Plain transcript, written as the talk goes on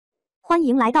欢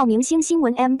迎来到明星新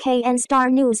闻 MKN Star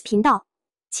News 频道，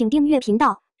请订阅频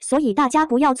道，所以大家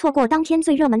不要错过当天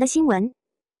最热门的新闻。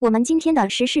我们今天的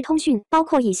时事通讯包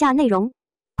括以下内容：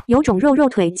有种肉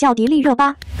腿叫迪丽热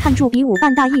巴，看著比舞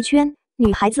伴大一圈，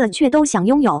女孩子却都想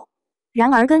拥有。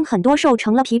然而，跟很多瘦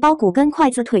成了皮包骨跟筷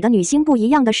子腿的女星不一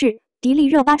样的是，迪丽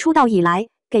热巴出道以来，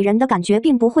给人的感觉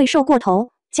并不会瘦过头，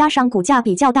加上骨架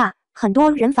比较大，很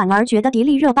多人反而觉得迪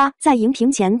丽热巴在荧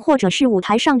屏前或者是舞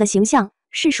台上的形象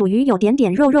是属于有点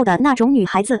点肉的那种女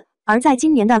孩子。而在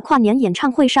今年的跨年演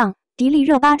唱会上，迪丽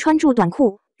热巴穿住短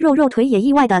裤，肉腿也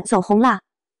意外的走红啦。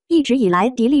一直以来，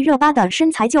迪丽热巴的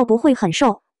身材就不会很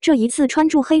瘦，这一次穿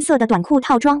住黑色的短裤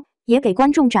套装，也给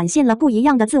观众展现了不一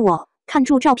样的自我。看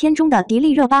住照片中的迪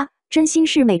丽热巴，真心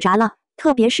是美炸了，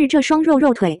特别是这双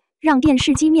肉腿，让电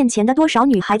视机面前的多少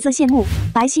女孩子羡慕，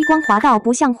白皙光滑到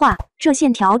不像话，这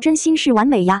线条真心是完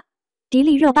美呀。迪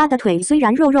丽热巴的腿虽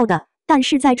然肉的，但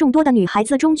是在众多的女孩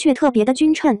子中却特别的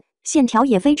均称，线条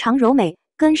也非常柔美，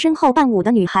跟身后伴舞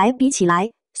的女孩比起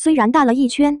来，虽然大了一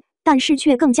圈，但是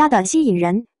却更加的吸引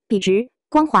人，笔直、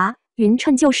光滑、匀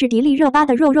称就是迪丽热巴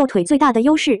的肉腿最大的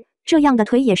优势，这样的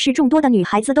腿也是众多的女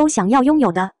孩子都想要拥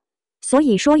有的。所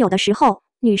以说有的时候，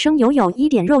女生有一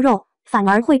点肉，反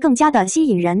而会更加的吸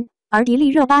引人，而迪丽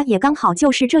热巴也刚好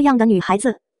就是这样的女孩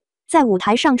子，在舞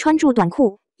台上穿住短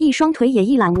裤，一双腿也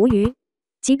一览无余。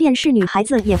即便是女孩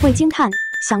子也会惊叹，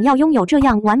想要拥有这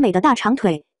样完美的大长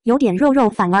腿，有点肉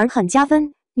反而很加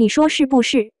分，你说是不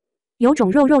是？有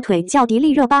种肉腿叫迪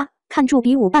丽热巴，看住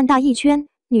比舞伴大一圈，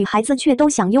女孩子却都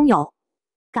想拥有。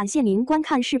感谢您观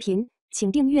看视频，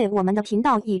请订阅我们的频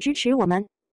道以支持我们。